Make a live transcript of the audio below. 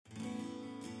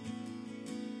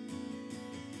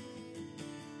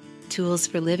Tools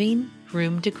for living,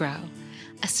 room to grow.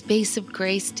 A space of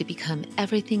grace to become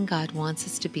everything God wants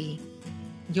us to be.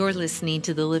 You're listening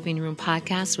to the Living Room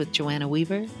Podcast with Joanna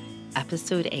Weaver,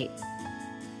 Episode 8.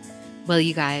 Well,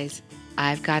 you guys,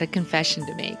 I've got a confession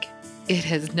to make. It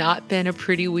has not been a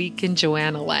pretty week in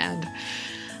Joanna land.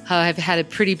 I've had a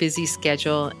pretty busy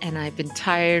schedule, and I've been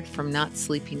tired from not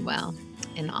sleeping well.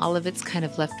 And all of it's kind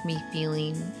of left me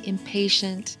feeling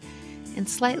impatient and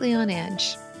slightly on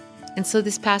edge. And so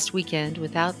this past weekend,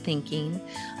 without thinking,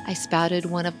 I spouted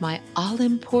one of my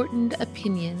all-important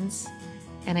opinions,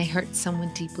 and I hurt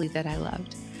someone deeply that I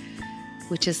loved,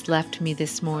 which has left me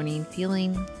this morning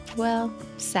feeling, well,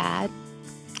 sad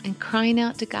and crying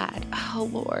out to God, oh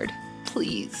Lord,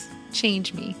 please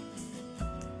change me.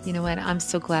 You know what? I'm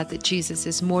so glad that Jesus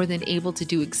is more than able to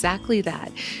do exactly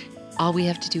that. All we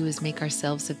have to do is make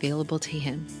ourselves available to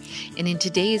Him. And in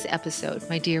today's episode,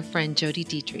 my dear friend Jodi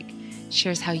Detrick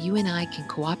shares how you and I can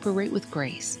cooperate with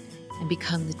grace and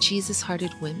become the Jesus-hearted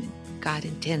women God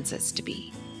intends us to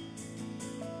be.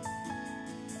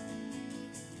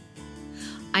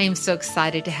 I am so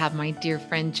excited to have my dear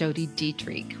friend Jodi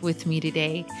Detrick with me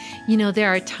today. You know,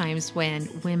 there are times when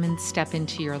women step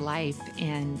into your life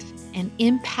and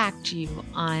impact you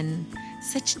on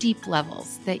such deep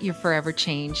levels that you're forever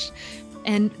changed.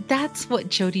 And that's what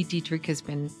Jodi Detrick has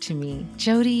been to me.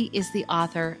 Jodi is the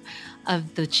author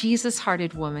of The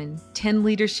Jesus-Hearted Woman, 10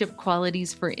 Leadership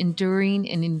Qualities for Enduring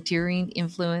and Endearing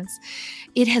Influence.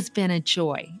 It has been a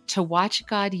joy to watch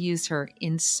God use her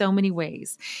in so many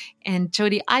ways. And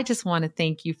Jodi, I just want to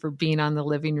thank you for being on the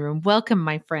Living Room. Welcome,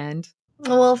 my friend.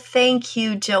 Well, thank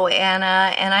you,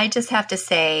 Joanna. And I just have to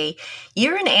say,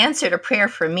 you're an answer to prayer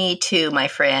for me too, my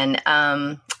friend.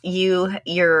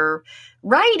 Your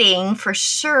writing for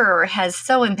sure has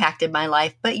so impacted my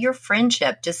life, but your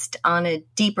friendship just on a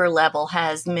deeper level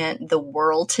has meant the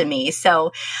world to me.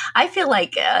 So I feel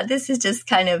like this is just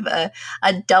kind of a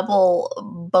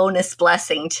double bonus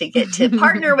blessing to get to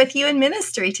partner with you in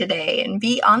ministry today and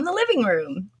be on the Living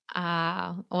Room.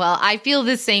 Well, I feel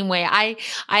the same way. I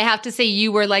have to say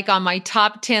you were like on my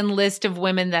top 10 list of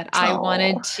women that I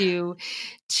wanted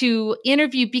to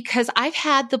interview because I've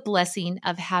had the blessing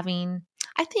of having,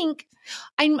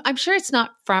 I'm sure it's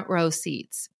not front row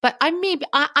seats, but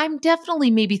I'm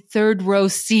definitely maybe third row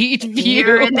seat view.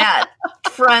 You're in that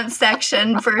front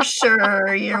section for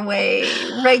sure. You're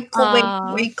way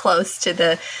close to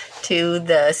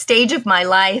the stage of my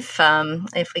life,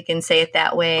 if we can say it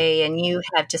that way. And you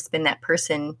have just been that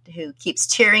person who keeps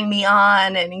cheering me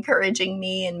on and encouraging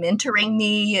me and mentoring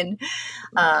me. And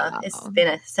it's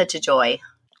been such a joy.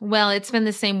 Well, it's been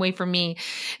the same way for me.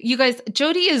 You guys,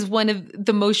 Jodi is one of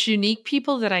the most unique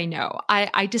people that I know.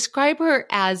 I describe her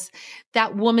as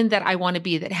that woman that I want to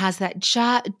be, that has that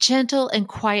gentle and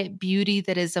quiet beauty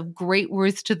that is of great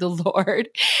worth to the Lord.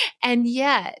 And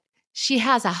yet she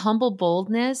has a humble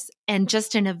boldness and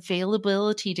just an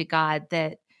availability to God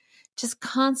that just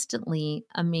constantly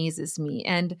amazes me.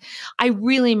 And I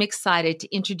really am excited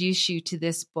to introduce you to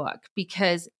this book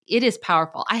because it is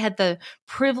powerful. I had the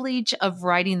privilege of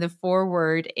writing the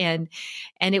foreword and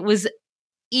it was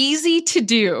easy to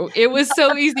do. It was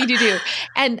so easy to do.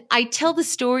 And I tell the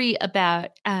story about,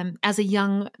 as a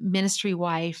young ministry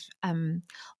wife,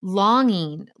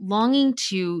 longing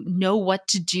to know what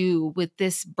to do with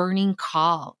this burning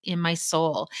call in my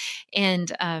soul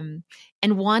and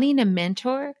wanting a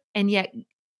mentor. And yet,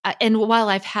 and while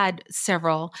I've had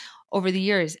several over the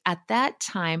years, at that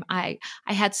time, I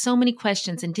had so many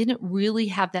questions and didn't really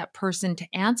have that person to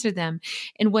answer them.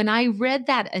 And when I read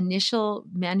that initial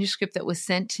manuscript that was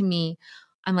sent to me,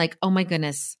 I'm like, oh my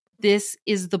goodness, this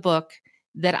is the book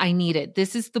that I needed.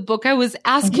 This is the book I was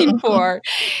asking for.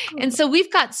 And so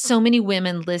we've got so many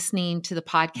women listening to the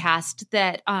podcast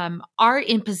that are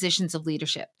in positions of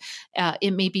leadership.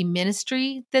 It may be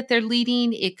ministry that they're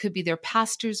leading. It could be their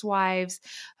pastors' wives.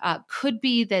 Could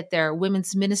be that they're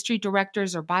women's ministry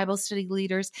directors or Bible study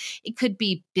leaders. It could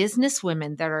be business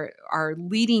women that are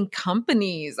leading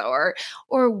companies or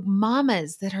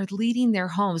mamas that are leading their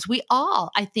homes. We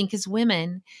all, I think, as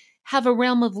women, have a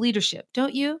realm of leadership,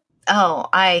 don't you? Oh,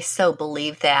 I so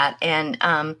believe that. And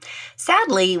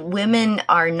sadly, women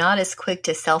are not as quick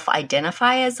to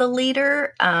self-identify as a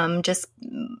leader, just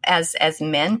as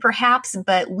men perhaps.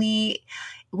 But when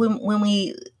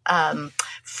we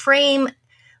frame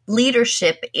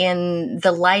leadership in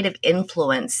the light of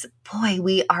influence, boy,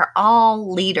 we are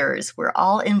all leaders. We're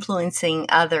all influencing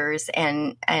others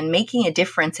and making a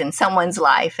difference in someone's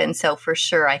life. And so for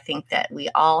sure, I think that we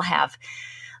all have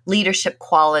leadership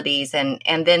qualities, and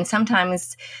then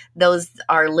sometimes those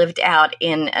are lived out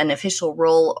in an official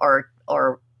role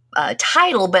or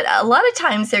title, but a lot of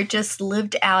times they're just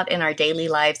lived out in our daily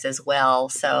lives as well.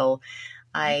 So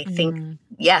I think,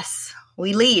 yes,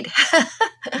 we lead.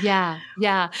 Yeah,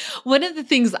 yeah. One of the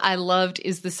things I loved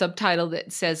is the subtitle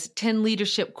that says 10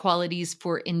 leadership qualities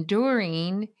for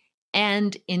enduring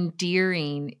and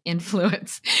endearing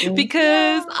influence.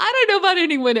 Because I don't know about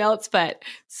anyone else, but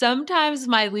sometimes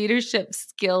my leadership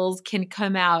skills can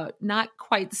come out not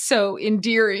quite so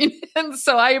endearing. And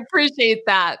so I appreciate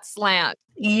that slant.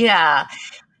 Yeah.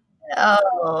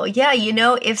 Oh, yeah.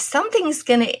 If something's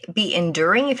going to be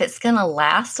enduring, if it's going to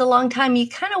last a long time, you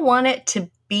kind of want it to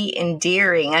be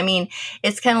endearing. I mean,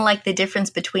 it's kind of like the difference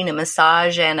between a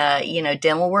massage and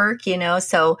dental work,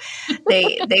 so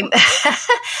they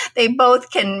they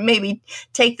both can maybe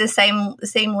take the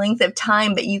same length of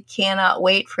time, but you cannot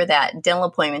wait for that dental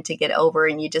appointment to get over,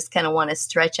 and you just kind of want to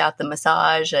stretch out the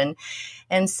massage.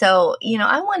 And so,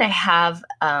 I want to have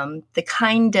the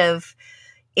kind of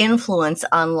influence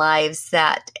on lives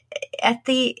that at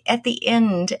the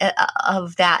end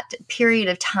of that period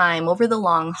of time, over the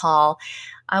long haul,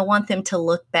 I want them to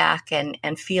look back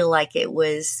and feel like it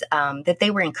was that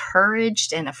they were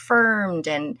encouraged and affirmed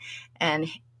and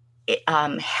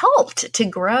helped to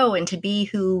grow and to be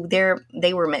who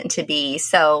they were meant to be.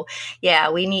 So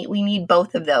yeah, we need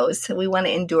both of those. We want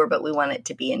to endure, but we want it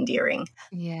to be endearing.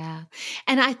 Yeah.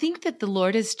 And I think that the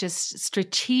Lord has just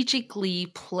strategically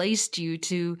placed you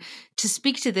to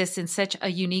speak to this in such a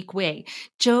unique way.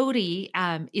 Jodi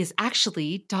is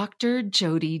actually Dr.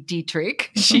 Jodi Detrick.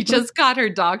 She just got her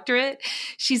doctorate.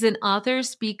 She's an author,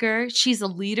 speaker. She's a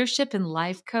leadership and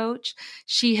life coach.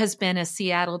 She has been a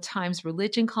Seattle Times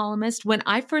religion columnist. When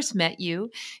I first met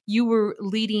you, you were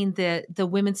leading the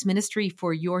women's ministry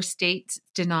for your state's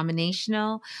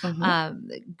denominational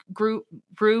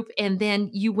group. And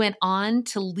then you went on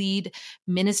to lead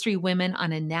ministry women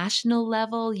on a national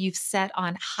level. You've sat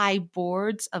on high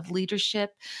boards of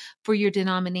leadership for your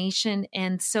denomination.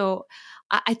 And so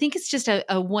I think it's just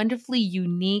a wonderfully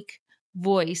unique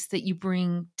voice that you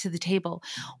bring to the table.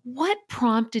 What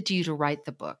prompted you to write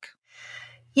the book?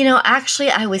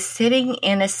 Actually, I was sitting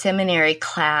in a seminary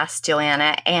class,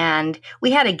 Joanna, and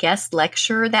we had a guest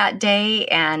lecturer that day,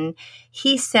 and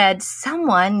he said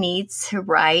someone needs to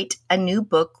write a new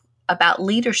book about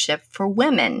leadership for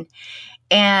women.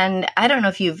 And I don't know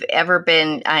if you've ever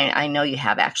been, I know you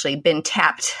have actually, been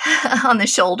tapped on the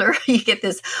shoulder. You get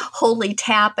this holy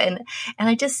tap. And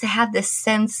I just had this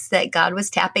sense that God was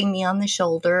tapping me on the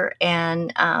shoulder.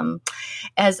 And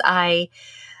as I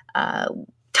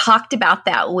talked about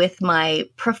that with my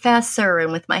professor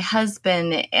and with my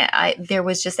husband, there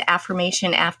was just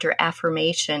affirmation after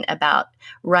affirmation about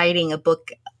writing a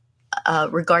book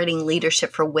regarding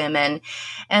leadership for women.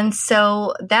 And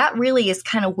so that really is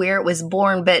kind of where it was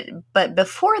born. But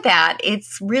before that,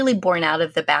 it's really born out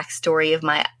of the backstory of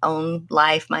my own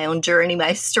life, my own journey,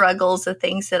 my struggles, the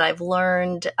things that I've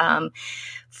learned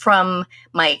from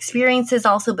my experiences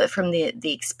also, but from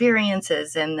the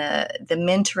experiences and the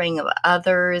mentoring of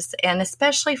others, and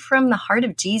especially from the heart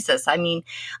of Jesus. I mean,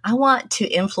 I want to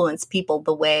influence people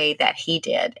the way that he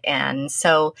did. And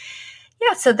so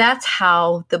yeah, so that's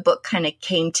how the book kind of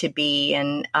came to be.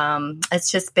 And it's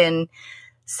just been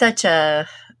such an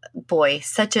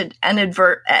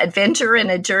adventure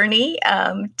and a journey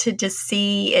to just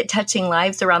see it touching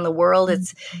lives around the world.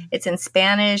 It's in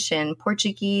Spanish and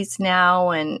Portuguese now,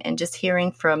 and just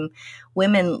hearing from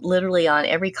women literally on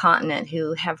every continent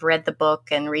who have read the book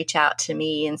and reach out to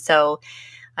me. And so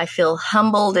I feel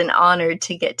humbled and honored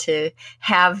to get to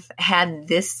have had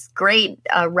this great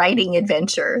writing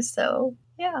adventure. So,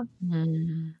 yeah.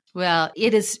 Well,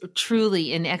 it is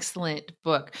truly an excellent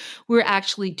book. We're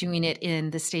actually doing it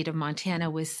in the state of Montana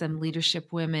with some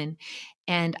leadership women.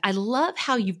 And I love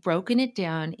how you've broken it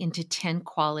down into 10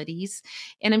 qualities.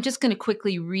 And I'm just going to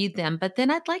quickly read them, but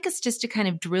then I'd like us just to kind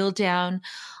of drill down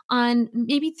on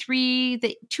maybe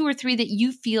two or three that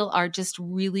you feel are just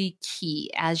really key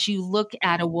as you look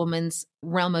at a woman's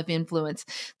realm of influence.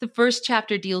 The first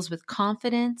chapter deals with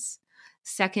confidence.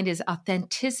 Second is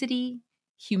authenticity,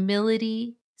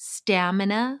 humility,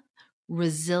 stamina,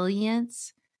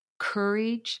 resilience,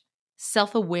 courage,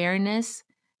 self-awareness,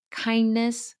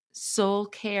 kindness, soul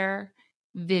care,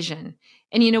 vision.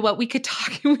 And you know what? We could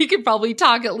probably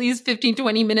talk at least 15,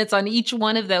 20 minutes on each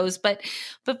one of those. But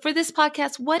for this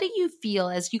podcast, what do you feel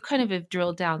as you kind of have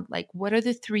drilled down? Like, what are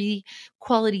the three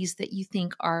qualities that you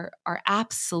think are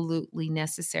absolutely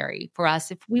necessary for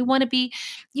us if we want to be,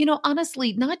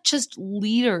 honestly, not just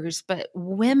leaders, but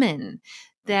women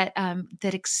that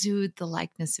exude the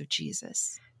likeness of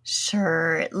Jesus?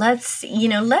 Sure. Let's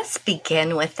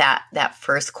begin with that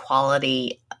first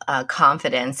quality,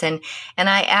 confidence. And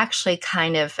I actually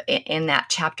kind of, in that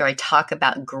chapter, I talk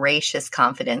about gracious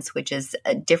confidence, which is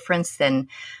a difference than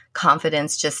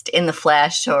confidence just in the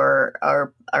flesh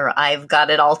or I've got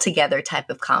it all together type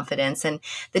of confidence. And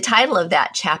the title of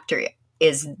that chapter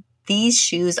is These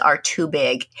Shoes Are Too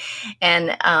Big.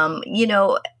 And,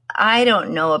 I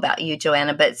don't know about you,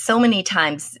 Joanna, but so many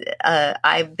times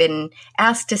I've been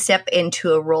asked to step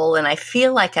into a role and I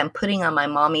feel like I'm putting on my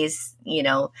mommy's,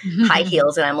 high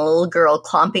heels, and I'm a little girl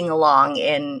clomping along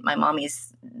in my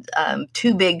mommy's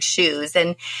too big shoes.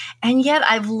 And yet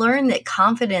I've learned that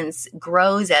confidence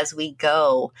grows as we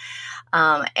go.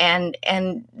 And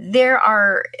there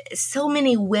are so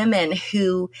many women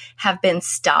who have been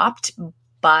stopped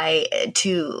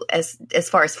as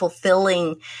far as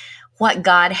fulfilling what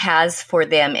God has for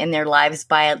them in their lives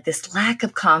by this lack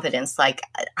of confidence. Like,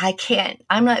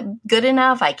 I'm not good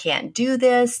enough. I can't do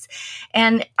this.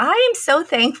 And I am so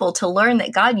thankful to learn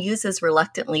that God uses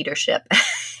reluctant leadership.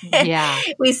 Yeah.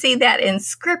 We see that in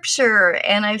scripture,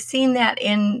 and I've seen that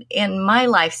in my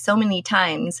life so many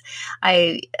times.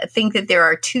 I think that there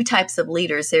are two types of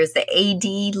leaders. There's the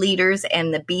AD leaders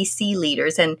and the BC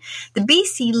leaders. And the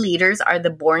BC leaders are the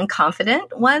born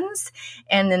confident ones,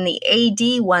 and then the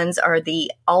AD ones are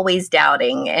the always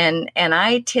doubting. And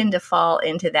I tend to fall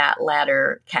into that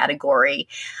latter category.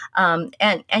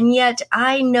 And yet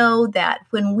I know that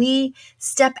when we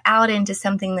step out into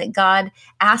something that God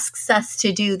asks us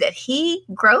to do, that He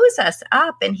grows us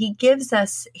up and He gives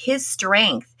us His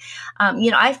strength.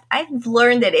 I've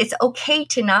learned that it's okay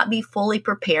to not be fully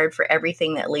prepared for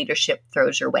everything that leadership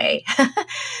throws your way.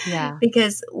 Yeah.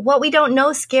 Because what we don't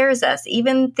know scares us,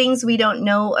 even things we don't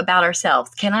know about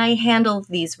ourselves. Can I handle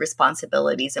these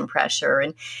responsibilities and pressure?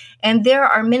 And there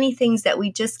are many things that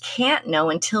we just can't know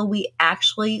until we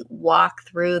actually walk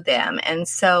through them. And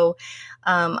so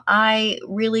I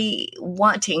really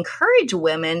want to encourage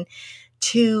women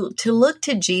to look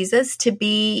to Jesus to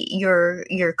be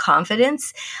your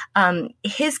confidence.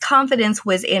 His confidence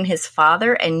was in His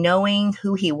Father and knowing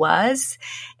who He was.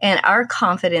 And our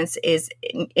confidence is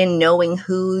in knowing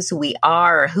whose we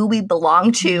are, who we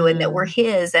belong to, and that we're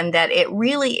His, and that it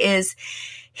really is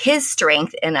His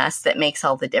strength in us that makes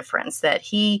all the difference, that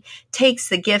He takes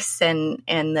the gifts and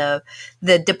the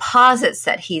deposits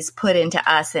that He's put into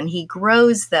us, and He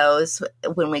grows those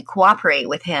when we cooperate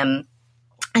with Him.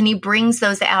 And He brings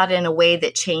those out in a way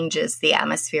that changes the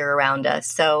atmosphere around us.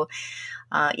 So,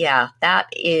 that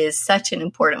is such an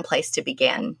important place to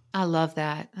begin. I love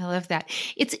that.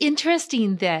 It's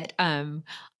interesting that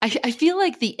I feel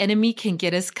like the enemy can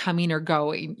get us coming or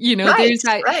going. Right,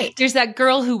 there's that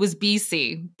girl who was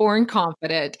BC, born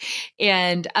confident,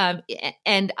 and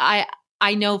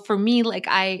I know for me, like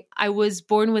I was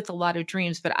born with a lot of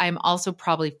dreams, but I'm also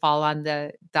probably fall on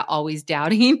the always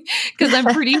doubting, because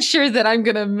I'm pretty sure that I'm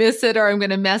going to miss it or I'm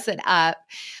going to mess it up.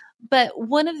 But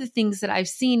one of the things that I've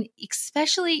seen,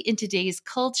 especially in today's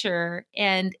culture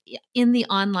and in the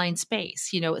online space,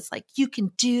 it's like, you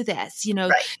can do this,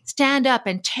 Right. stand up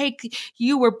and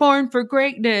you were born for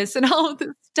greatness and all of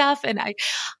this stuff. And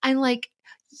I'm like,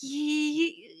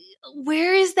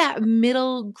 where is that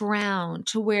middle ground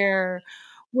to where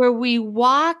we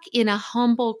walk in a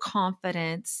humble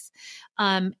confidence,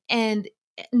 and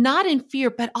not in fear,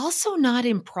 but also not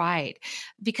in pride,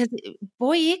 because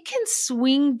boy, it can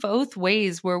swing both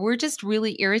ways, where we're just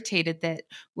really irritated that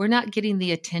we're not getting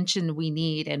the attention we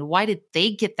need. And why did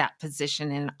they get that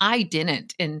position and I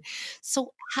didn't? And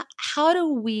so how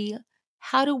do we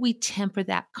temper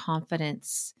that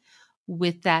confidence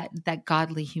with that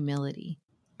godly humility?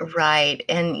 Right.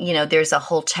 And, there's a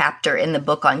whole chapter in the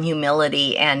book on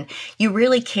humility, and you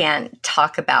really can't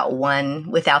talk about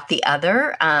one without the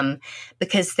other,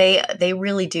 because they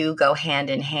really do go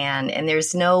hand in hand. And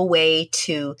there's no way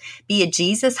to be a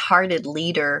Jesus-hearted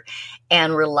leader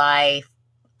and rely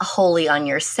wholly on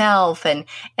yourself. And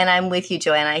I'm with you,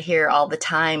 Joanne. I hear all the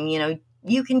time,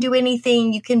 you can do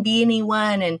anything, you can be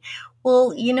anyone. And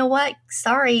well, you know what?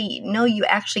 Sorry. No, you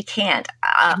actually can't.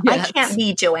 Yes. I can't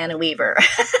be Joanna Weaver.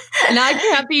 And I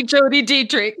can't be Jodi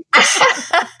Detrick.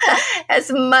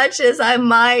 As much as I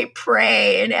might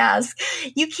pray and ask,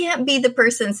 you can't be the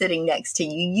person sitting next to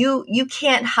you. You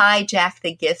can't hijack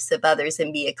the gifts of others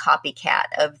and be a copycat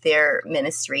of their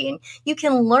ministry. And you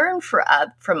can learn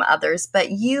from others,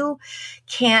 but you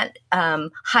can't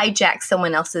hijack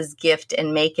someone else's gift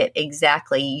and make it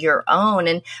exactly your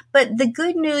own. But the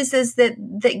good news is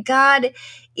that God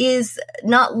is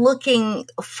not looking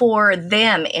for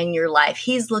them in your life.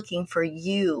 He's looking for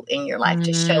you in your life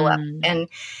to show up.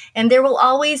 And there will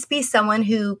always be someone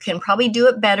who can probably do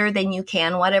it better than you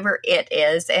can, whatever it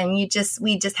is. And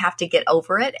we just have to get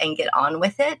over it and get on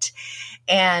with it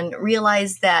and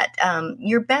realize that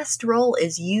your best role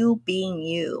is you being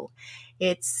you.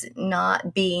 It's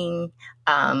not being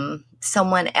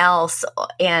someone else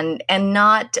and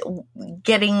not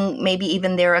getting maybe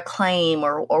even their acclaim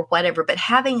or whatever, but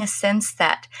having a sense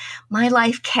that my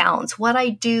life counts, what I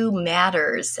do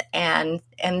matters, and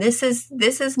this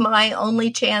is my only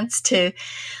chance to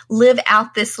live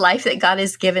out this life that God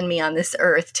has given me on this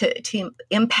earth to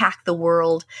impact the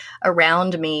world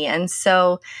around me. And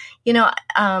so,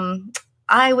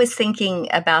 I was thinking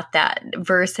about that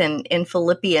verse in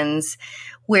Philippians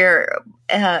where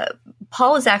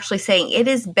Paul is actually saying, it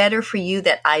is better for you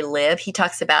that I live. He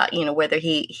talks about, whether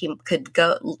he could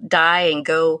go die and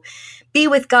go be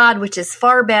with God, which is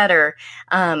far better.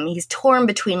 He's torn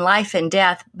between life and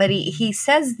death, but he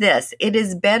says this, it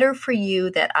is better for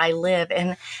you that I live.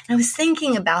 And I was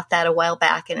thinking about that a while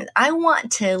back, and I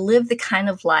want to live the kind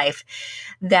of life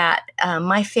that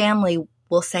my family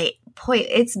will say, boy,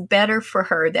 it's better for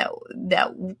her that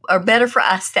or better for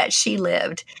us that she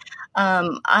lived.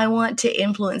 I want to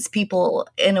influence people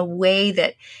in a way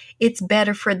that it's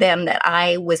better for them that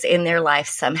I was in their life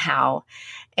somehow.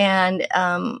 And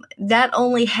that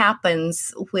only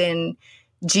happens when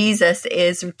Jesus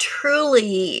is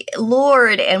truly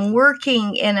Lord and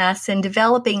working in us and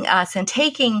developing us and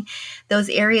taking those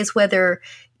areas, whether,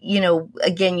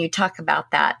 again, you talk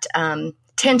about that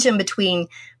tension between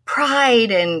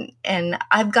pride and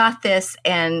I've got this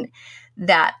and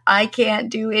that I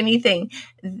can't do anything.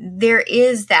 There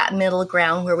is that middle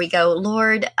ground where we go,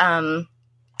 Lord,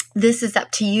 this is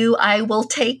up to you. I will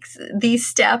take these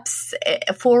steps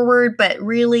forward, but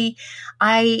really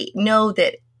I know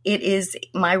that it is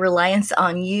my reliance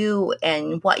on you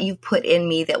and what you've put in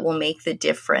me that will make the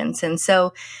difference. And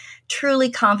so truly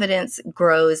confidence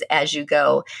grows as you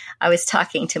go. I was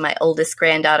talking to my oldest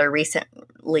granddaughter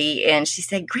recently, and she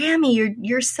said, Grammy,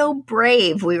 you're so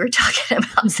brave. We were talking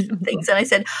about some things, and I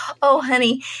said, oh,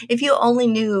 honey, if you only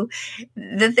knew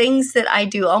the things that I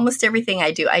do, almost everything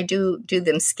I do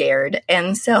them scared.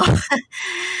 And so,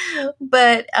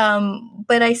 but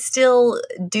I still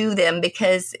do them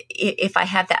because if I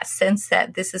have that sense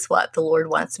that this is what the Lord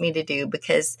wants me to do,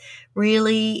 because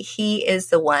really He is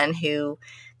the one who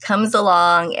comes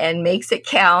along and makes it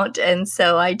count. And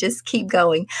so I just keep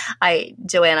going.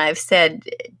 Joanne, I've said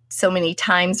so many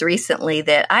times recently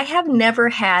that I have never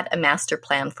had a master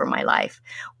plan for my life.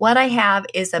 What I have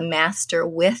is a master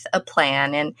with a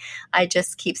plan. And I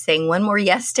just keep saying one more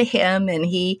yes to Him. And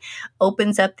He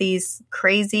opens up these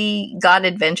crazy God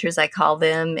adventures, I call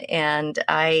them. And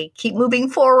I keep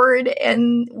moving forward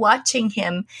and watching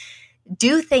Him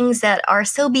do things that are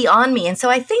so beyond me. And so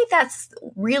I think that's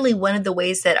really one of the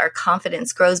ways that our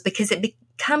confidence grows, because it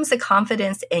becomes a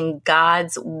confidence in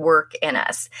God's work in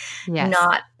us, yes.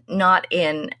 not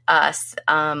in us.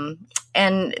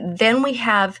 And then we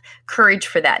have courage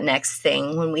for that next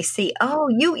thing when we see, oh,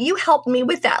 you helped me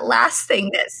with that last thing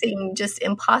that seemed just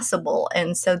impossible.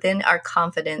 And so then our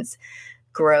confidence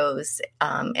grows,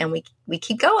 and we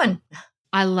keep going.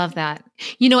 I love that.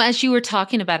 As you were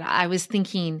talking about it, I was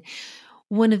thinking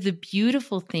one of the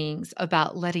beautiful things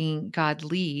about letting God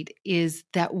lead is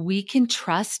that we can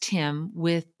trust Him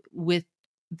with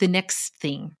the next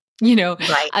thing.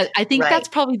 Right. I think that's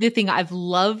probably the thing I've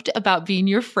loved about being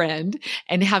your friend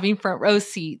and having front row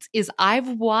seats is I've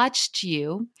watched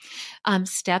you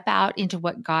step out into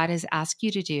what God has asked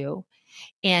you to do.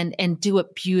 And do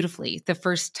it beautifully. The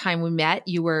first time we met,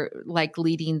 you were like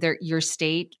leading your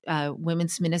state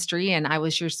women's ministry, and I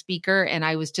was your speaker. And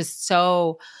I was just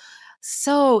so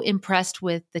impressed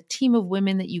with the team of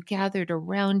women that you gathered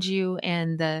around you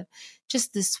and the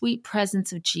sweet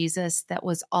presence of Jesus that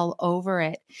was all over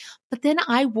it. But then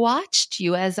I watched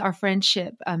you as our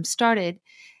friendship started,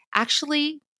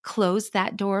 actually close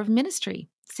that door of ministry.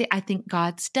 Say, I think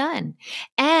God's done.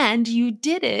 And you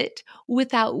did it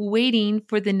without waiting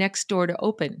for the next door to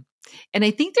open. And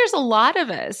I think there's a lot of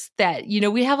us that,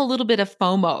 we have a little bit of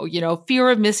FOMO, fear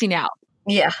of missing out.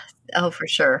 Yeah. Oh, for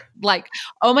sure. Like,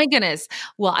 oh my goodness.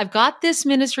 Well, I've got this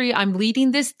ministry. I'm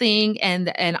leading this thing and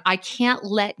I can't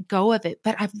let go of it.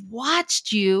 But I've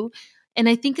watched you, and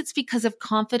I think it's because of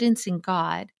confidence in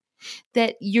God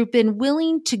that you've been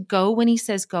willing to go when He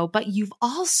says go, but you've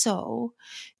also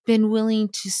been willing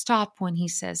to stop when He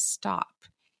says stop.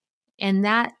 And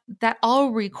that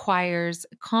all requires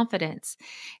confidence.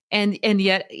 And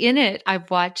yet in it,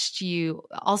 I've watched you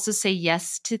also say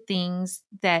yes to things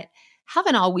that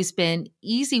haven't always been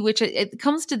easy, which it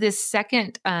comes to this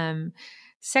second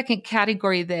second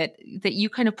category that you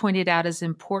kind of pointed out as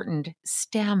important,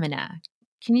 stamina.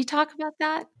 Can you talk about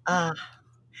that?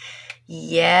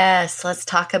 Yes, let's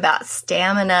talk about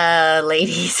stamina,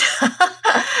 ladies.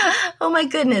 Oh my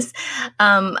goodness.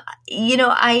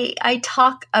 I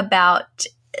talk about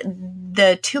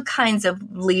the two kinds of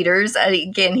leaders.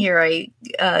 Again, here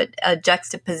a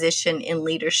juxtaposition in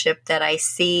leadership that I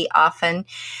see often.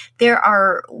 There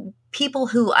are people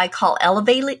who I call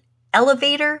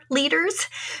elevator leaders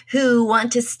who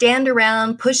want to stand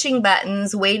around pushing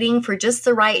buttons, waiting for just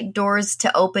the right doors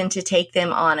to open to take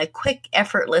them on a quick,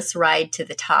 effortless ride to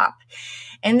the top.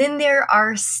 And then there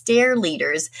are stair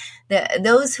leaders,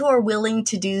 those who are willing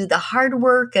to do the hard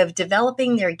work of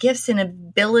developing their gifts and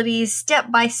abilities step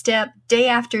by step, day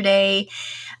after day.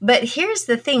 But here's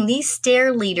the thing, these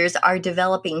stair leaders are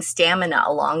developing stamina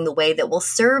along the way that will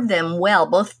serve them well,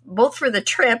 both for the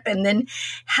trip and then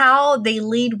how they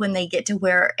lead when they get to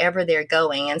wherever they're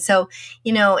going. And so,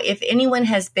 if anyone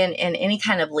has been in any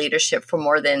kind of leadership for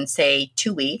more than, say,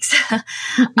 2 weeks,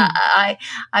 I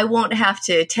won't have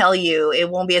to tell you, it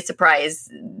won't be a surprise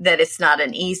that it's not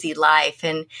an easy life.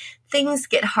 And things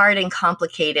get hard and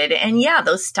complicated. And yeah,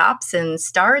 those stops and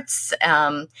starts,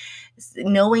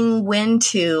 knowing when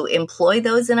to employ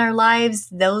those in our lives,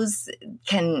 those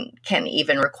can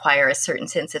even require a certain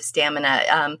sense of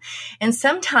stamina. And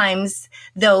sometimes,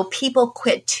 though, people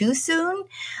quit too soon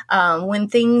when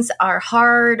things are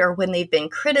hard or when they've been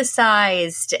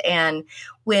criticized and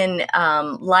when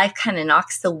life kind of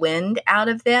knocks the wind out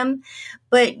of them.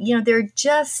 But, they're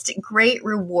just great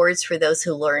rewards for those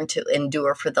who learn to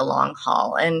endure for the long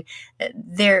haul. And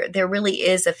there really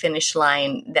is a finish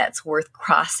line that's worth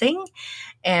crossing.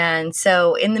 And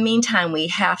so in the meantime, we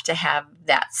have to have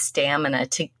that stamina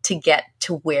to get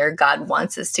to where God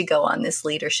wants us to go on this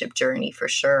leadership journey for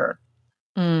sure.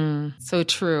 So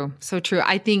true. So true.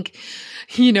 I think,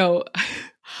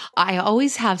 I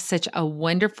always have such a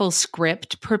wonderful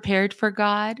script prepared for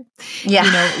God.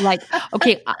 Yeah.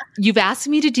 Okay, you've asked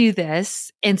me to do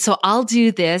this. And so I'll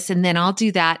do this and then I'll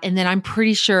do that. And then I'm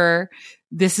pretty sure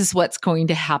this is what's going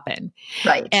to happen.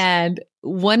 Right. And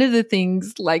one of the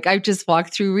things I've just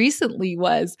walked through recently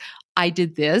was I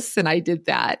did this and I did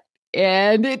that.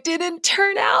 And it didn't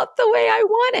turn out the way I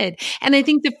wanted. And I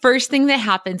think the first thing that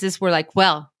happens is we're like,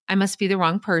 well, I must be the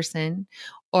wrong person.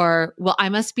 Or, well, I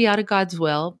must be out of God's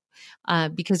will,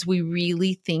 because we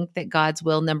really think that God's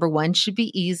will, number one, should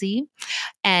be easy.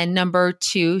 And number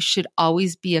two, should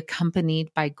always be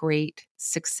accompanied by great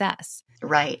success.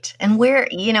 Right. And where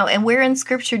in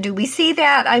scripture do we see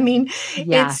that? I mean,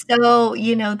 It's so,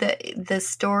 the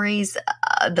stories,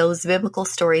 those biblical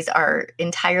stories are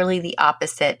entirely the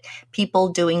opposite. People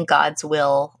doing God's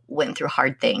will went through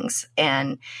hard things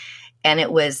and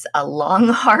it was a long,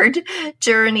 hard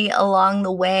journey along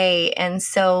the way. And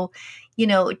so,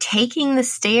 taking the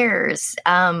stairs,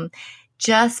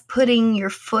 just putting your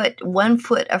one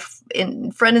foot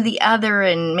in front of the other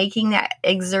and making that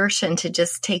exertion to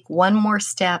just take one more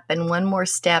step and one more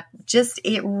step,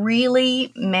 it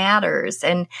really matters.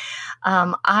 And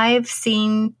I've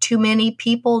seen too many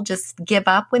people just give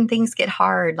up when things get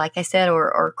hard, like I said,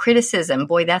 or criticism.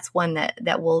 Boy, that's one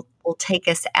that will take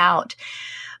us out.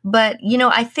 But,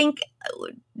 I think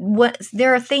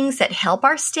there are things that help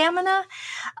our stamina.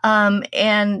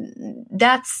 And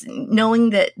that's knowing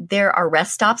that there are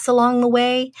rest stops along the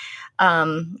way.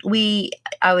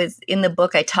 I was in the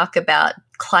book, I talk about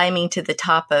climbing to the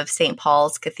top of St.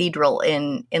 Paul's Cathedral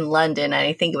in London. And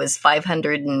I think it was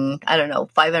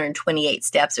 528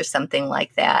 steps or something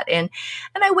like that. And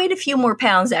I weighed a few more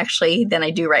pounds actually than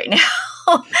I do right now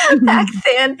back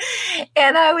then.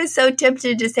 And I was so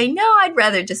tempted to say, no, I'd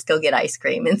rather just go get ice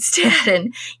cream instead.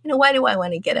 And, why do I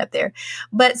want to get up there?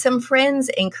 But some friends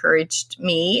encouraged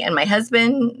me and my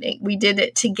husband, we did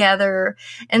it together.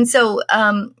 And so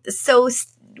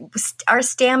our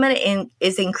stamina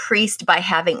is increased by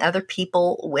having other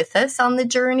people with us on the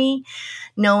journey,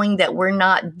 knowing that we're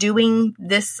not doing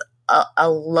this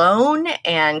alone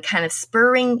and kind of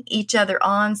spurring each other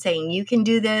on, saying, you can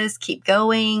do this, keep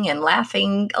going, and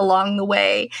laughing along the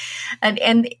way.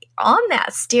 And on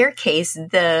that staircase,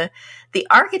 the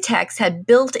architects had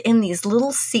built in these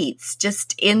little seats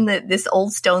just in this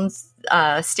old stone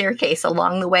staircase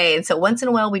along the way. And so once in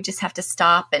a while, we just have to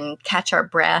stop and catch our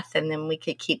breath, and then we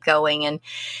could keep going. And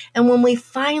when we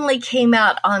finally came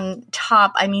out on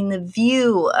top, I mean, the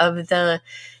view of the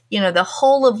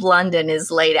whole of London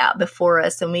is laid out before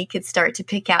us, and we could start to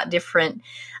pick out different,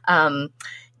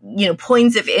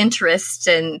 points of interest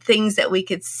and things that we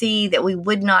could see that we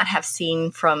would not have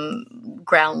seen from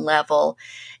ground level.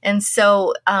 And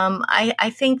so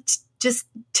I think just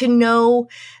to know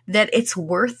that it's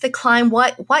worth the climb.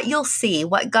 What you'll see,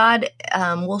 what God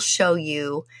will show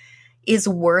you is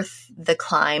worth the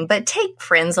climb, but take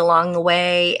friends along the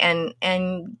way and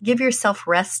give yourself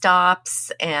rest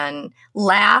stops and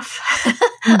laugh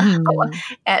Mm-hmm.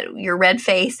 at your red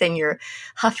face and your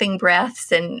huffing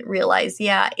breaths and realize,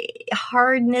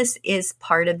 hardness is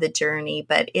part of the journey,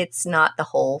 but it's not the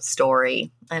whole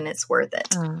story, and it's worth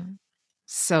it.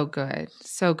 So good.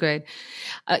 So good.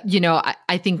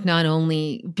 I think not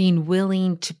only being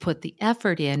willing to put the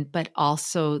effort in, but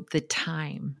also the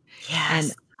time. Yes.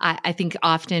 And I think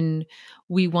often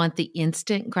we want the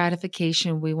instant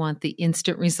gratification. We want the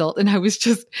instant result. And I was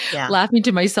just laughing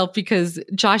to myself because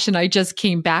Josh and I just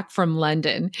came back from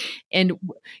London and,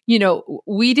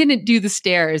 we didn't do the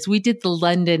stairs. We did the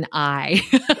London Eye,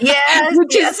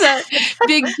 which is a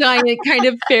big, giant kind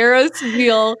of Ferris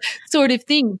wheel sort of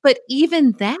thing. But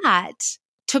even that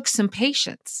took some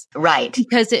patience. Right.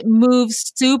 Because it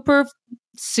moves super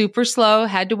slow,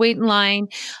 had to wait in line.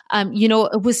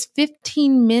 It was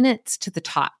 15 minutes to the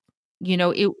top.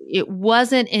 It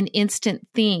wasn't an instant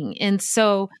thing. And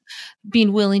so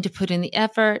being willing to put in the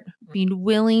effort, being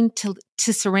willing to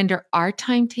surrender our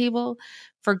timetable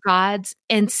for God's,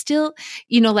 and still,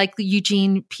 like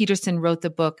Eugene Peterson wrote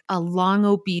the book, A Long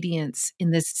Obedience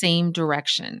in the Same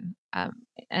Direction.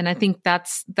 And I think that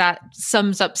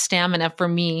sums up stamina for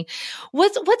me.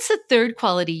 What's the third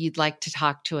quality you'd like to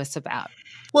talk to us about?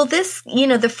 Well, this,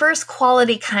 the first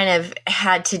quality kind of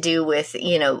had to do with,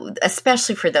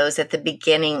 especially for those at the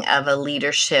beginning of a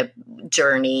leadership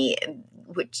journey,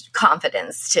 which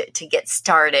confidence to get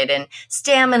started, and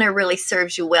stamina really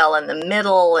serves you well in the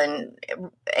middle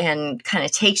and kind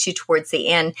of takes you towards the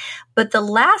end. But the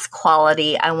last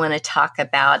quality I want to talk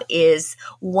about is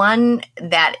one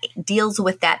that deals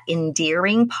with that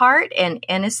endearing part, and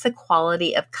it's the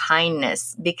quality of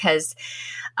kindness, because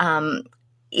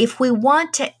if we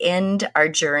want to end our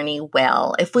journey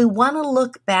well, if we want to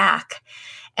look back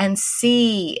and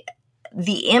see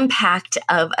the impact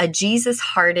of a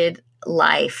Jesus-hearted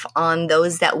life on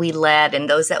those that we led and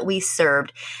those that we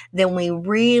served, then we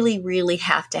really, really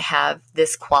have to have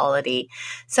this quality.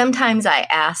 Sometimes I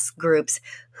ask groups,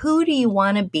 who do you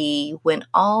want to be when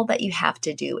all that you have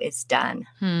to do is done?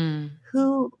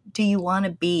 Who do you want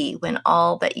to be when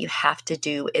all that you have to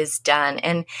do is done?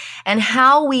 And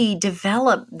how we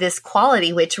develop this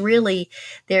quality, which really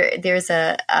there's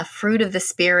a fruit of the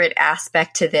Spirit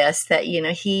aspect to this that,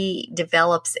 He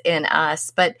develops in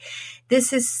us. But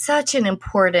this is such an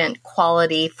important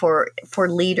quality for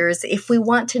leaders if we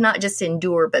want to not just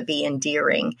endure, but be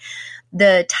endearing.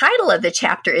 The title of the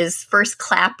chapter is First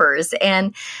Clappers,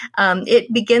 and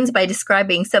it begins by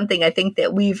describing something I think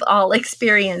that we've all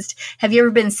experienced. Have you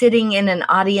ever been sitting in an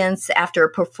audience after a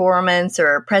performance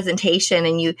or a presentation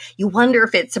and you wonder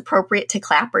if it's appropriate to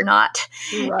clap or not?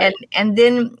 Right. And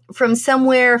then from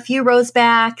somewhere a few rows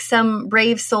back, some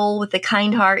brave soul with a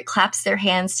kind heart claps their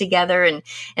hands together, and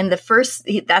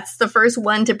that's the first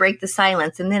one to break the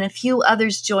silence. And then a few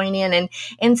others join in,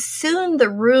 and soon the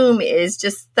room is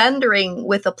just thundering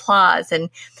with applause. And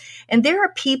there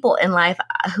are people in life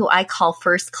who I call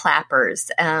first clappers,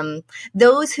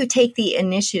 those who take the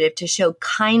initiative to show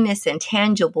kindness in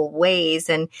tangible ways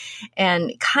and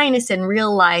kindness in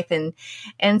real life.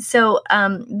 And so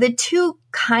the two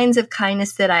kinds of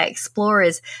kindness that I explore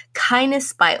is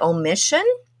kindness by omission.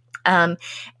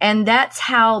 And that's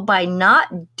how by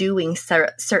not doing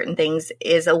certain things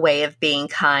is a way of being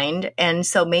kind. And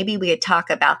so maybe we could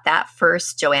talk about that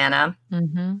first, Joanna.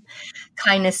 Mm-hmm.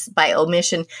 Kindness by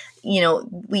omission.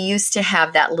 We used to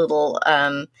have that little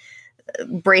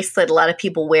bracelet a lot of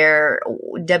people wear,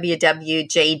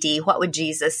 WWJD, what would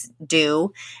Jesus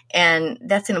do? And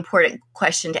that's an important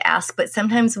question to ask, but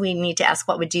sometimes we need to ask,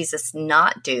 what would Jesus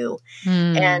not do?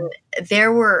 And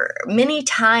there were many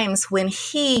times when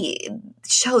he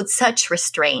showed such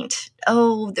restraint.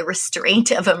 Oh, the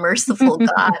restraint of a merciful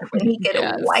God, when he could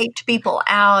have wiped people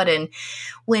out, and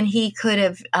when he could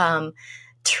have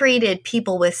treated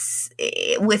people with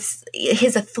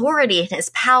his authority and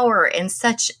his power in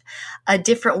such a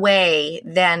different way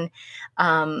than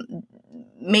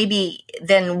maybe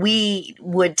than we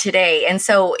would today. And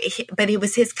so, but it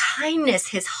was his kindness,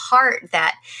 his heart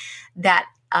that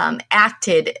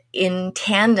acted in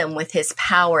tandem with his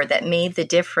power that made the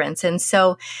difference. And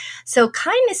so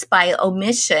kindness by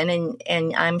omission,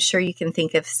 and I'm sure you can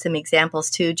think of some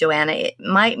examples too, Joanna, it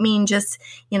might mean just,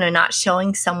 not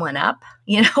showing someone up,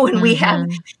 when we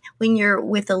when you're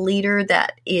with a leader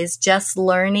that is just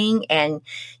learning and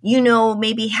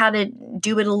maybe how to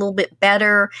do it a little bit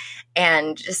better,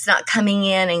 and just not coming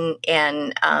in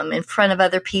and in front of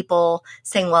other people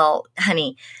saying, well,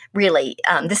 honey, really,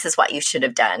 this is what you should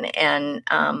have done. And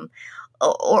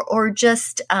or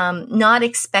just not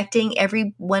expecting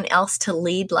everyone else to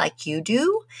lead like you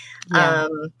do. Yeah.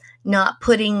 Not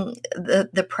putting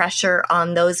the pressure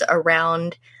on those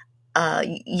around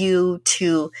you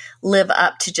to live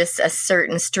up to just a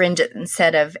certain stringent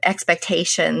set of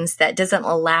expectations that doesn't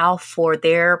allow for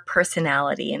their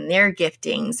personality and their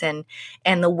giftings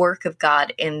and the work of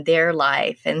God in their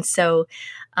life. And so,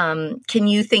 can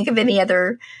you think of any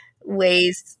other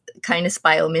ways, kindness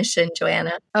by omission,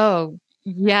 Joanna? Oh,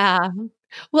 yeah.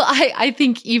 Well, I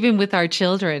think even with our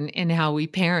children and how we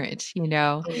parent,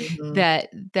 Mm-hmm.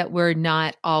 that we're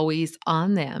not always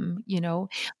on them,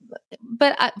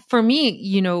 But for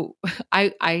me,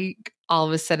 I all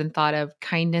of a sudden thought of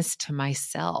kindness to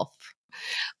myself,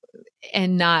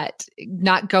 and not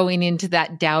going into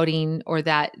that doubting or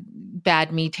that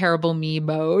bad me, terrible me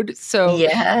mode. So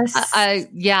Yes.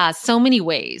 yeah, so many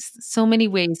ways, so many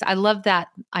ways. I love that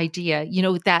idea,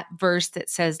 that verse that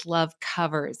says love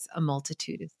covers a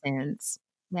multitude of sins.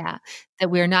 Yeah.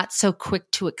 That we're not so quick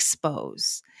to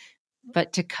expose,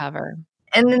 but to cover.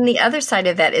 And then the other side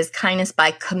of that is kindness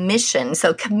by commission.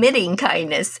 So committing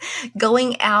kindness,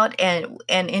 going out and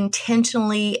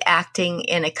intentionally acting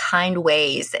in kind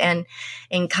ways and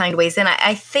in kind ways. And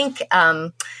I think,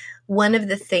 one of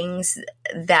the things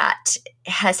that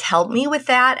has helped me with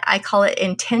that, I call it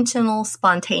intentional,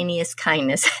 spontaneous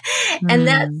kindness. And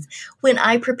that's when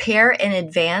I prepare in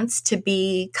advance to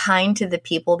be kind to the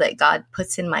people that God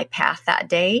puts in my path that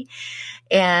day.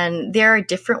 And there are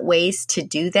different ways to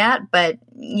do that. But,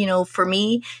 for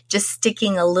me, just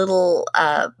sticking a little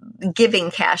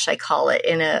giving cash, I call it,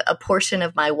 in a portion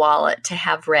of my wallet to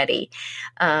have ready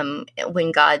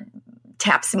when God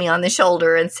taps me on the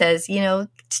shoulder and says,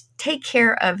 take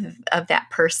care of that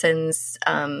person's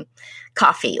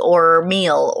coffee or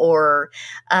meal or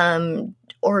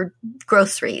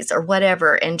groceries or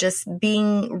whatever, and just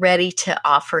being ready to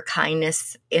offer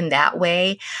kindness in that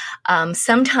way.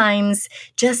 Sometimes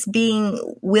just being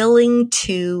willing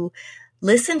to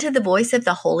listen to the voice of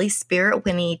the Holy Spirit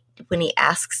when he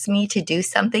asks me to do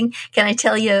something. Can I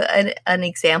tell you an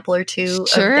example or two of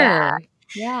that? Sure.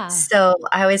 Yeah. So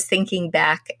I was thinking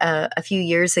back a few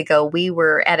years ago, we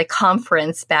were at a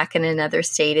conference back in another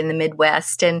state in the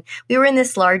Midwest, and we were in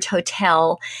this large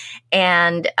hotel,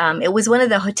 and it was one of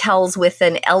the hotels with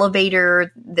an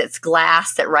elevator that's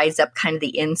glass that rides up kind of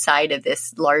the inside of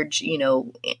this large,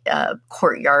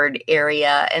 courtyard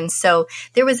area. And so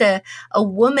there was a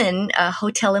woman, a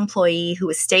hotel employee who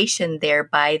was stationed there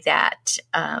by that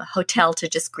hotel to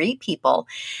just greet people.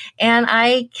 And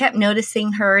I kept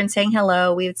noticing her and saying hello.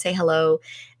 We would say hello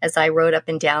as I rode up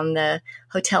and down the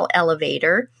hotel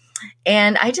elevator.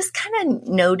 And I just kind of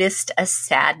noticed a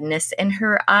sadness in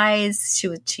her eyes.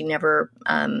 She never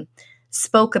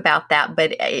spoke about that,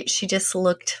 but she just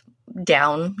looked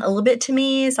down a little bit to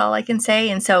me is all I can say.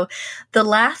 And so the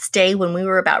last day when we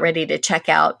were about ready to check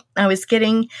out,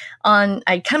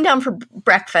 I'd come down for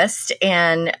breakfast,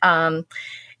 and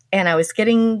I was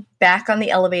getting back on the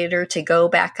elevator to go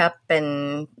back up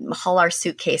and haul our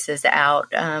suitcases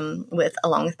out along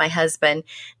with my husband,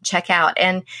 check out.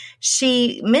 And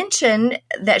she mentioned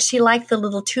that she liked the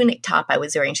little tunic top I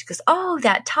was wearing. She goes, "Oh,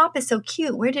 that top is so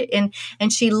cute.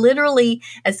 And she literally,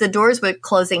 as the doors were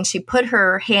closing, she put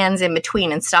her hands in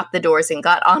between and stopped the doors and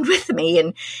got on with me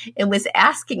and was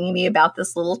asking me about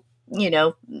this little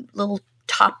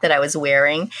top that I was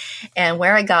wearing and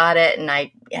where I got it. And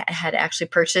I had actually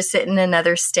purchased it in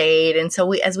another state. And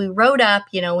so as we rode up,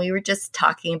 we were just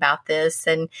talking about this,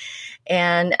 and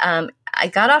I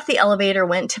got off the elevator,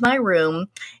 went to my room,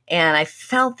 and I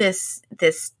felt this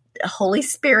Holy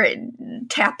Spirit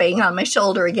tapping on my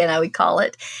shoulder again, I would call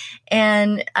it.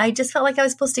 And I just felt like I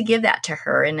was supposed to give that to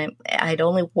her. And I'd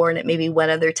only worn it maybe one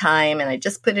other time. And I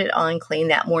just put it on clean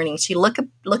that morning. She looked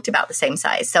about the same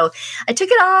size. So I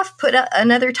took it off, put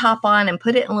another top on, and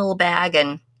put it in a little bag,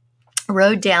 and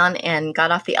rode down and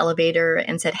got off the elevator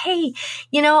and said, "Hey,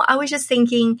 I was just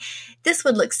thinking this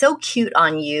would look so cute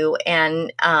on you.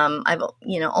 And I've,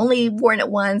 only worn it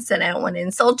once, and I don't want to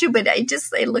insult you, but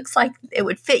it looks like it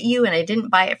would fit you. And I didn't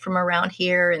buy it from around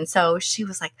here." And so she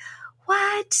was like,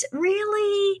 "What?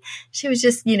 Really?" She was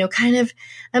just, kind of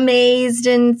amazed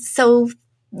and so,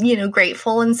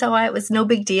 grateful. And so it was no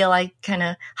big deal. I kind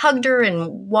of hugged her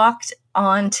and walked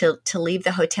on to leave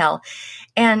the hotel.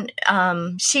 And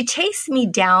she chased me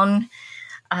down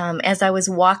as I was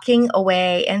walking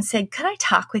away and said, "Could I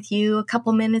talk with you a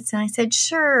couple minutes?" And I said,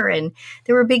 "Sure." And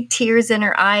there were big tears in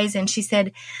her eyes. And she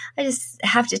said, "I just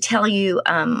have to tell you,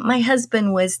 my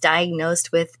husband was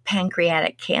diagnosed with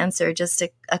pancreatic cancer just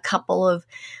a couple of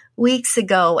weeks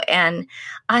ago, and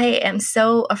I am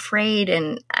so afraid,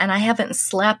 and I haven't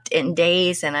slept in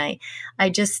days, and I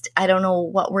don't know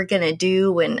what we're going to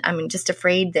do, and I'm just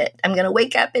afraid that I'm going to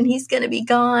wake up and he's going to be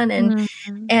gone."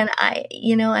 Mhm. And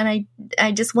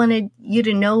I just wanted you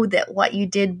to know that what you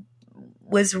did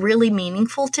was really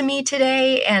meaningful to me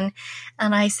today. And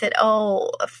I said,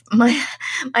 "Oh,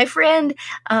 my friend,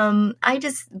 I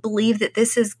just believe that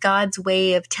this is God's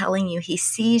way of telling you He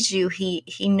sees you,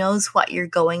 He knows what you're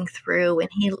going through, and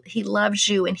He loves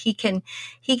you, and He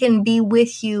can be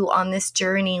with you on this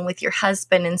journey and with your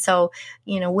husband. And so,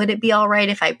 would it be all right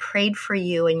if I prayed for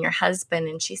you and your husband?"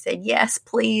 And she said, "Yes,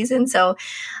 please." And so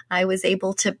I was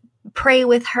able to pray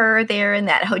with her there in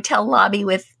that hotel lobby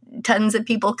with tons of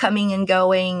people coming and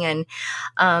going, and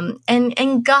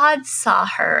God saw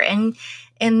her, and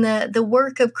the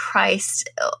work of Christ,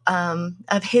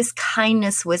 of His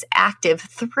kindness was active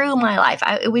through my life.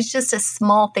 It was just a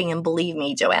small thing, and believe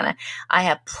me, Joanna, I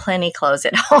have plenty clothes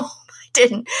at home.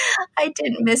 I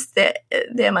didn't miss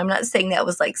them. I'm not saying that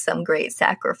was like some great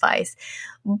sacrifice,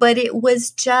 but it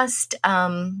was just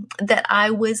that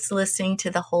I was listening to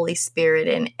the Holy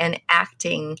Spirit and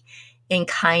acting in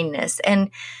kindness.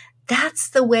 And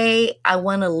that's the way I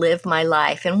want to live my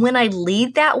life. And when I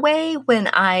lead that way, when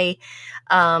I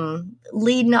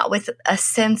lead not with a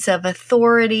sense of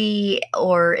authority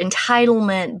or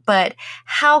entitlement, but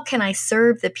how can I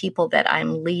serve the people that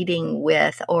I'm leading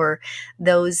with, or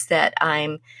those that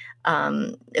I'm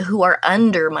who are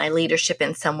under my leadership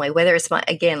in some way, whether it's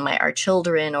our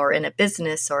children, or in a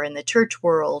business, or in the church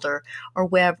world, or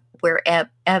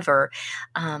wherever.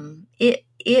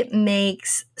 It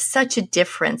makes such a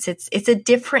difference. It's a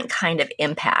different kind of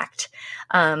impact.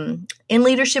 In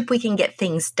leadership, we can get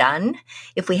things done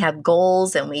if we have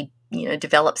goals and we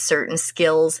develop certain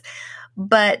skills.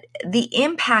 But the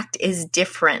impact is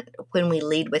different when we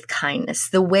lead with kindness.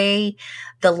 The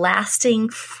lasting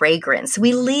fragrance,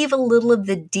 we leave a little of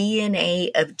the DNA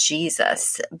of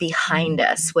Jesus behind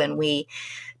us when we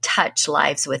touch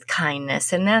lives with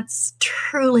kindness. And that's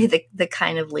truly the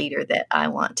kind of leader that I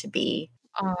want to be.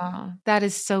 Oh, that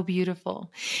is so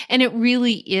beautiful. And it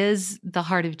really is the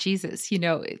heart of Jesus.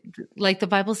 Like the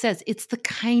Bible says, it's the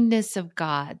kindness of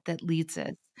God that leads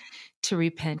us to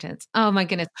repentance. Oh my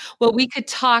goodness. Well, we could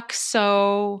talk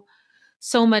so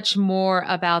much more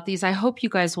about these. I hope you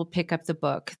guys will pick up the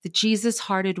book, The Jesus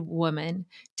Hearted Woman,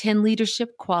 10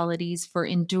 Leadership Qualities for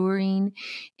Enduring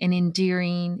and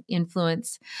Endearing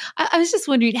Influence. I was just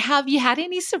wondering, have you had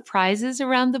any surprises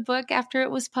around the book after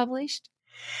it was published?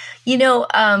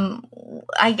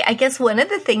 I guess one of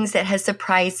the things that has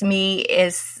surprised me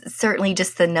is certainly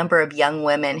just the number of young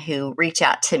women who reach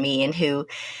out to me and who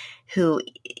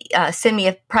send me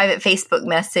a private Facebook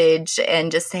message and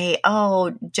just say,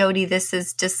 "Oh, Jodi, this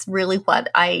is just really what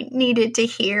I needed to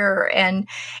hear." And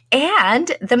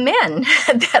the men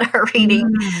that are reading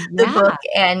the book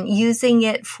and using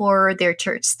it for their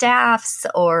church staffs,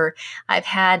 or I've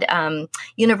had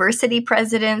university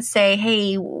presidents say,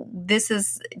 "Hey, this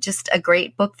is just a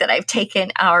great book that I've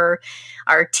taken our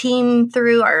team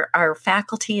through, our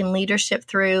faculty and leadership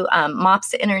through."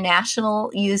 MOPS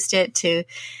International used it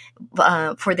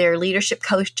for their leadership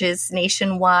coaches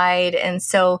nationwide. And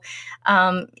so,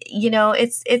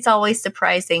 it's always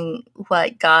surprising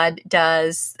what God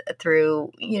does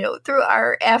through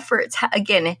our efforts.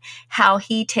 Again, how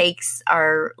He takes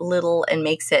our little and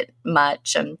makes it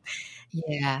much.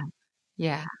 Yeah.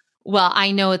 Yeah. Well, I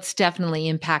know it's definitely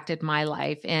impacted my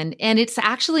life, and it's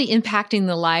actually impacting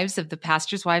the lives of the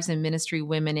pastors' wives and ministry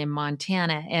women in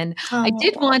Montana. And I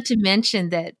did want to mention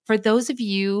that for those of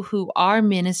you who are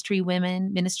ministry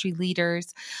women, ministry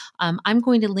leaders, I'm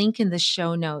going to link in the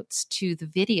show notes to the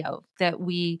video that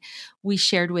we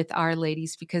shared with our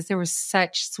ladies, because there were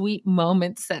such sweet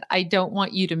moments that I don't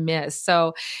want you to miss.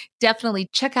 So definitely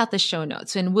check out the show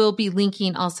notes, and we'll be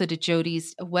linking also to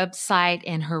Jodi's website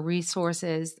and her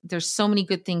resources. There's so many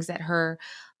good things at her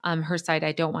site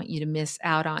I don't want you to miss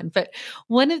out on. But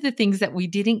one of the things that we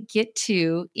didn't get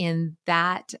to in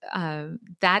that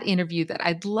interview that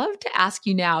I'd love to ask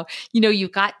you now,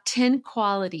 you've got 10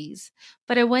 qualities,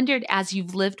 but I wondered, as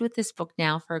you've lived with this book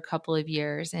now for a couple of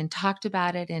years and talked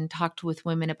about it and talked with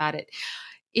women about it,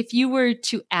 if you were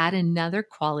to add another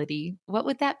quality, what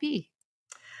would that be?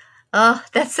 Oh,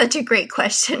 that's such a great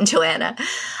question, Joanna.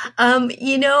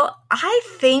 I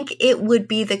think it would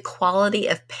be the quality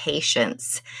of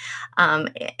patience. Um,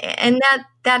 and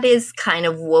that is kind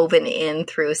of woven in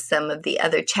through some of the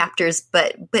other chapters,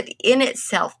 but in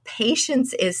itself,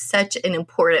 patience is such an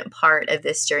important part of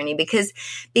this journey, because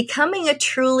becoming a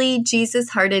truly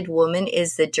Jesus-hearted woman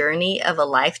is the journey of a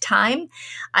lifetime.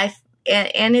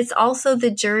 And it's also the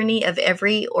journey of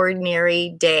every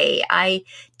ordinary day. I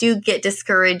do get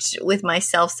discouraged with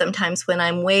myself sometimes when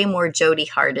I'm way more Jodi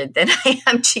hearted than I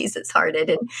am Jesus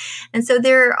hearted. And so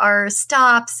there are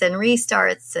stops and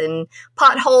restarts and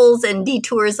potholes and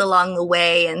detours along the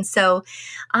way. And so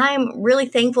I'm really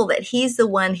thankful that he's the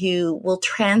one who will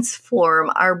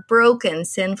transform our broken,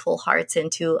 sinful hearts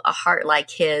into a heart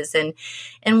like his.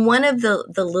 And one of the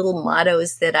little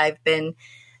mottos that I've been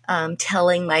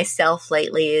telling myself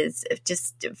lately is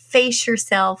just face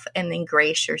yourself and then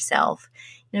grace yourself.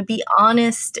 Be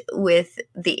honest with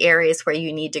the areas where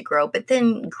you need to grow, but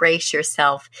then grace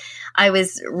yourself. I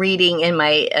was reading in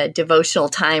my devotional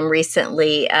time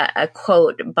recently a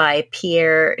quote by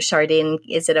Pierre Chardin.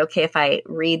 Is it okay if I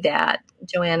read that,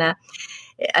 Joanna?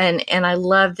 And I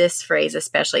love this phrase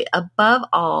especially. Above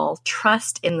all,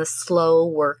 trust in the slow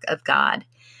work of God.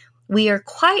 We are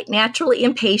quite naturally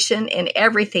impatient in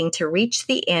everything to reach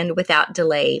the end without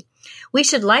delay. We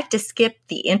should like to skip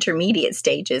the intermediate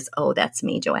stages. Oh, that's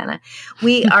me, Joanna.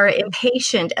 We are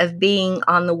impatient of being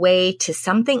on the way to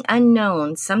something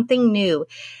unknown, something new.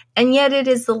 And yet it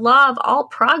is the law of all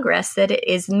progress that it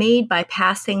is made by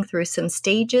passing through some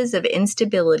stages of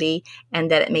instability, and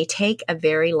that it may take a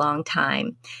very long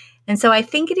time. And so I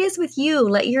think it is with you.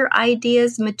 Let your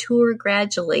ideas mature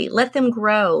gradually. Let them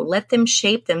grow. Let them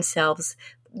shape themselves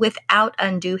without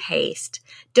undue haste.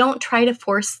 Don't try to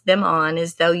force them on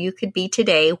as though you could be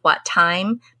today what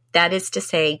time, that is to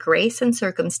say, grace and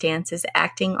circumstances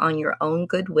acting on your own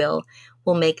goodwill,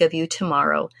 will make of you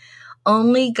tomorrow.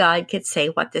 Only God could say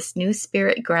what this new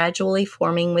spirit gradually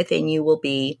forming within you will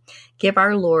be. Give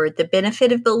our Lord the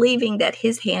benefit of believing that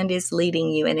his hand is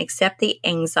leading you, and accept the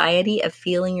anxiety of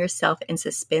feeling yourself in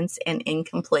suspense and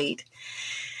incomplete.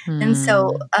 And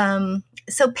so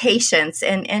patience,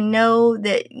 and know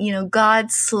that,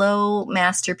 God's slow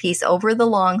masterpiece over the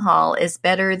long haul is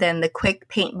better than the quick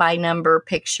paint by number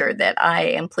picture that I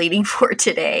am pleading for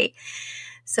today.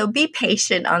 So be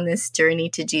patient on this journey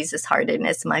to Jesus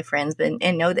heartedness, my friends,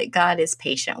 and know that God is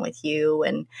patient with you,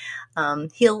 and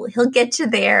He'll get you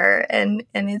there. And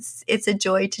it's a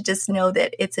joy to just know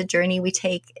that it's a journey we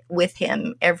take with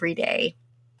Him every day.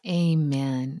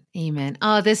 Amen. Amen.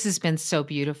 Oh, this has been so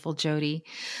beautiful, Jodi.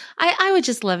 I would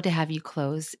just love to have you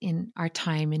close in our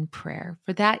time in prayer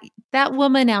for that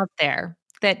woman out there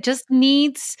that just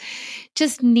needs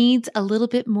a little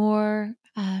bit more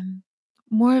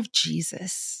of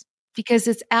Jesus, because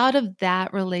it's out of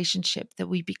that relationship that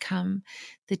we become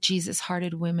the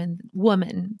Jesus-hearted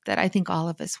woman that I think all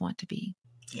of us want to be.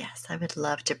 Yes, I would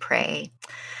love to pray.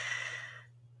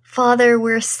 Father,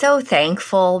 we're so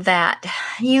thankful that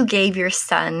you gave your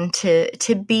Son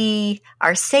to be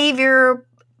our Savior,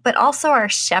 but also our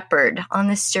shepherd on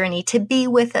this journey, to be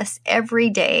with us every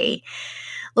day.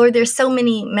 Lord, there's so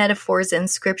many metaphors in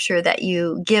Scripture that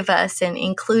you give us, and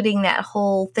including that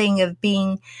whole thing of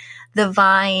being the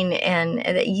vine, and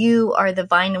that you are the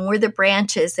vine and we're the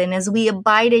branches. And as we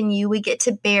abide in you, we get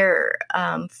to bear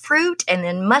fruit, and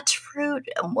then much fruit,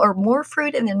 or more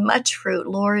fruit and then much fruit,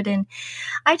 Lord. And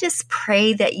I just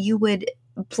pray that you would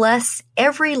bless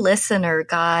every listener,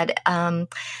 God,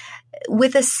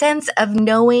 with a sense of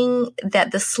knowing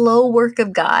that the slow work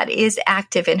of God is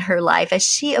active in her life as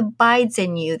she abides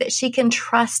in you, that she can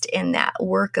trust in that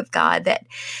work of God,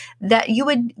 that you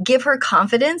would give her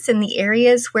confidence in the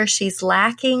areas where she's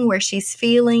lacking, where she's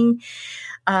feeling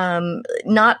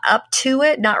not up to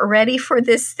it, not ready for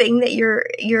this thing that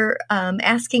you're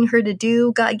asking her to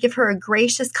do. God, give her a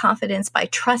gracious confidence by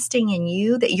trusting in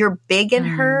you, that you're big in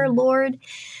her, Lord.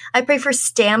 I pray for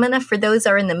stamina for those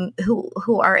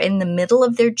who are in the middle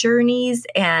of their journeys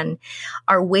and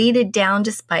are weighted down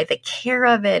just by the care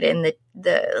of it, and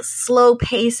the slow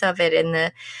pace of it,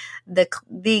 and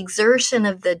the exertion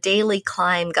of the daily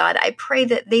climb. God, I pray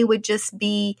that they would just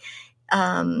be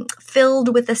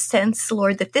filled with a sense,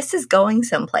 Lord, that this is going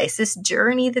someplace. This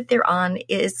journey that they're on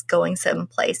is going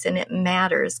someplace, and it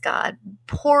matters, God.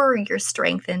 Pour your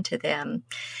strength into them.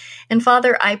 And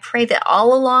Father, I pray that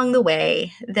all along the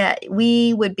way that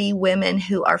we would be women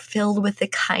who are filled with the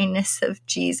kindness of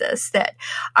Jesus, that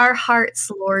our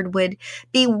hearts, Lord, would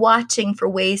be watching for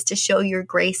ways to show your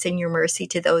grace and your mercy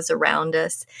to those around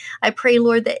us. I pray,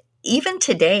 Lord, that even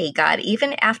today, God,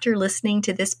 even after listening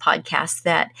to this podcast,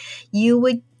 that you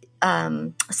would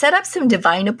set up some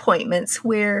divine appointments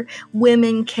where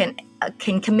women can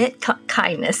commit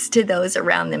kindness to those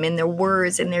around them in their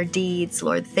words and their deeds,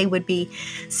 Lord. That they would be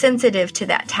sensitive to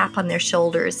that tap on their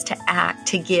shoulders, to act,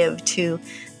 to give, to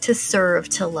serve,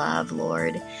 to love,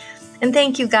 Lord. And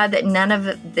thank you, God, that none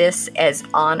of this is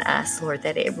on us, Lord,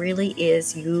 that it really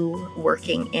is you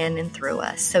working in and through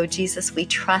us. So, Jesus, we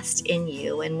trust in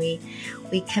you, and we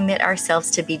commit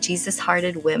ourselves to be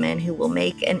Jesus-hearted women who will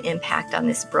make an impact on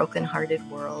this broken-hearted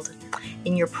world.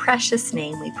 In your precious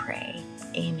name we pray.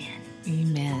 Amen.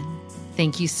 Amen.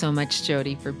 Thank you so much,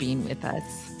 Jodi, for being with us.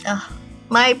 Oh,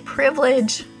 my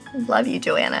privilege. Love you,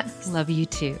 Joanna. Love you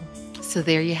too. So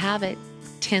there you have it.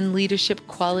 10 leadership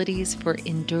qualities for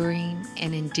enduring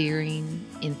and endearing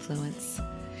influence.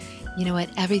 You know what?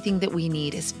 Everything that we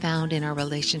need is found in our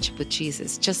relationship with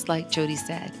Jesus, just like Jodi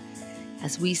said.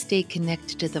 As we stay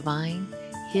connected to the vine,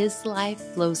 his life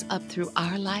flows up through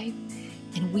our life,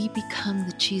 and we become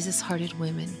the Jesus-hearted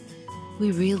women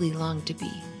we really long to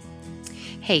be.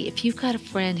 Hey, if you've got a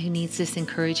friend who needs this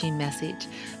encouraging message,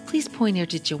 please point her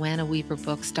to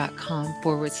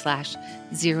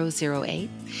joannaweaverBooks.com/008.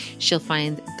 She'll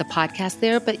find the podcast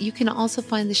there, but you can also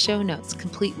find the show notes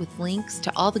complete with links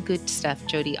to all the good stuff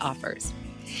Jodi offers.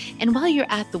 And while you're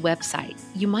at the website,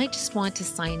 you might just want to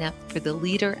sign up for the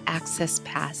Leader Access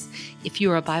Pass if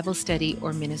you're a Bible study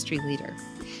or ministry leader.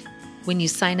 When you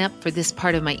sign up for this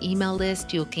part of my email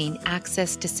list, you'll gain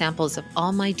access to samples of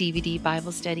all my DVD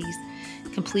Bible studies,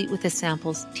 complete with a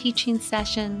samples teaching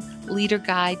session, leader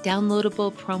guide,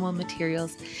 downloadable promo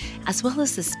materials, as well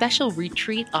as a special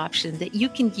retreat option that you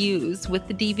can use with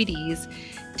the DVDs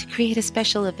to create a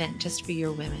special event just for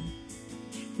your women.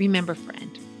 Remember,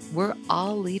 friend, we're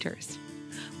all leaders.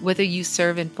 Whether you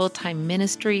serve in full-time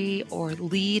ministry or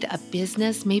lead a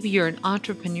business, maybe you're an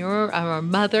entrepreneur or a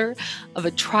mother of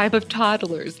a tribe of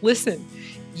toddlers. Listen,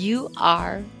 you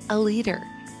are a leader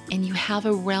and you have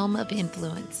a realm of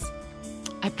influence.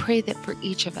 I pray that for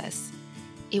each of us,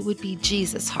 it would be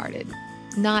Jesus-hearted,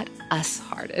 not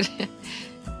us-hearted,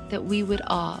 that we would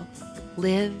all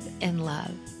live and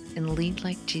love and lead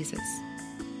like Jesus,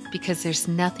 because there's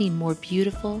nothing more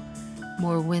beautiful,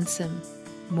 more winsome,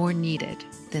 more needed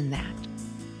than that.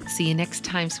 See you next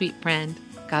time, sweet friend.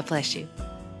 God bless you.